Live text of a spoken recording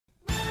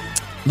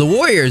The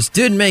Warriors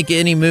didn't make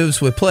any moves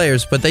with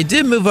players, but they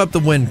did move up the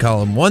win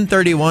column,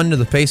 131 to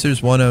the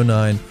Pacers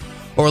 109.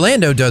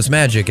 Orlando does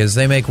magic as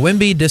they make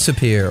Wemby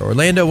disappear.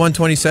 Orlando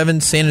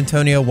 127, San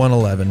Antonio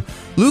 111.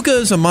 Luka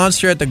is a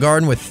monster at the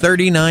Garden with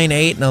 39,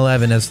 8, and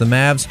 11 as the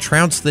Mavs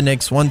trounce the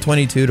Knicks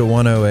 122 to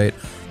 108.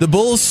 The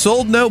Bulls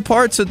sold no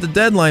parts at the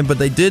deadline, but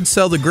they did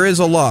sell the Grizz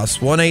a loss,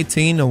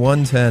 118 to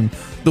 110.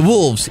 The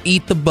Wolves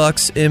eat the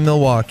Bucks in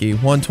Milwaukee,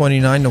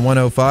 129 to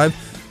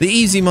 105. The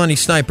easy money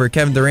sniper,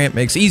 Kevin Durant,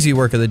 makes easy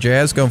work of the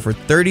Jazz, going for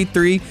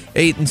 33,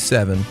 8, and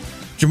 7.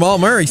 Jamal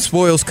Murray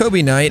spoils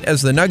Kobe night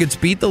as the Nuggets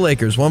beat the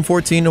Lakers,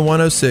 114 to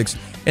 106.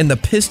 And the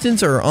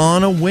Pistons are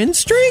on a win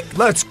streak?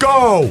 Let's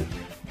go!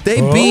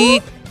 They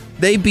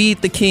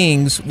beat the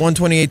Kings,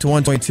 128 to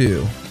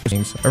 122.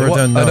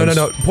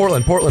 No.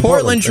 Portland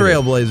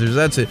Trailblazers,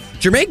 that's it.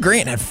 Jermaine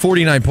Grant had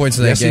 49 points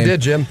in that game. Yes, he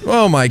did, Jim.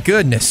 Oh, my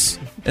goodness.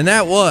 And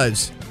that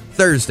was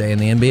Thursday in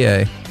the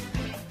NBA.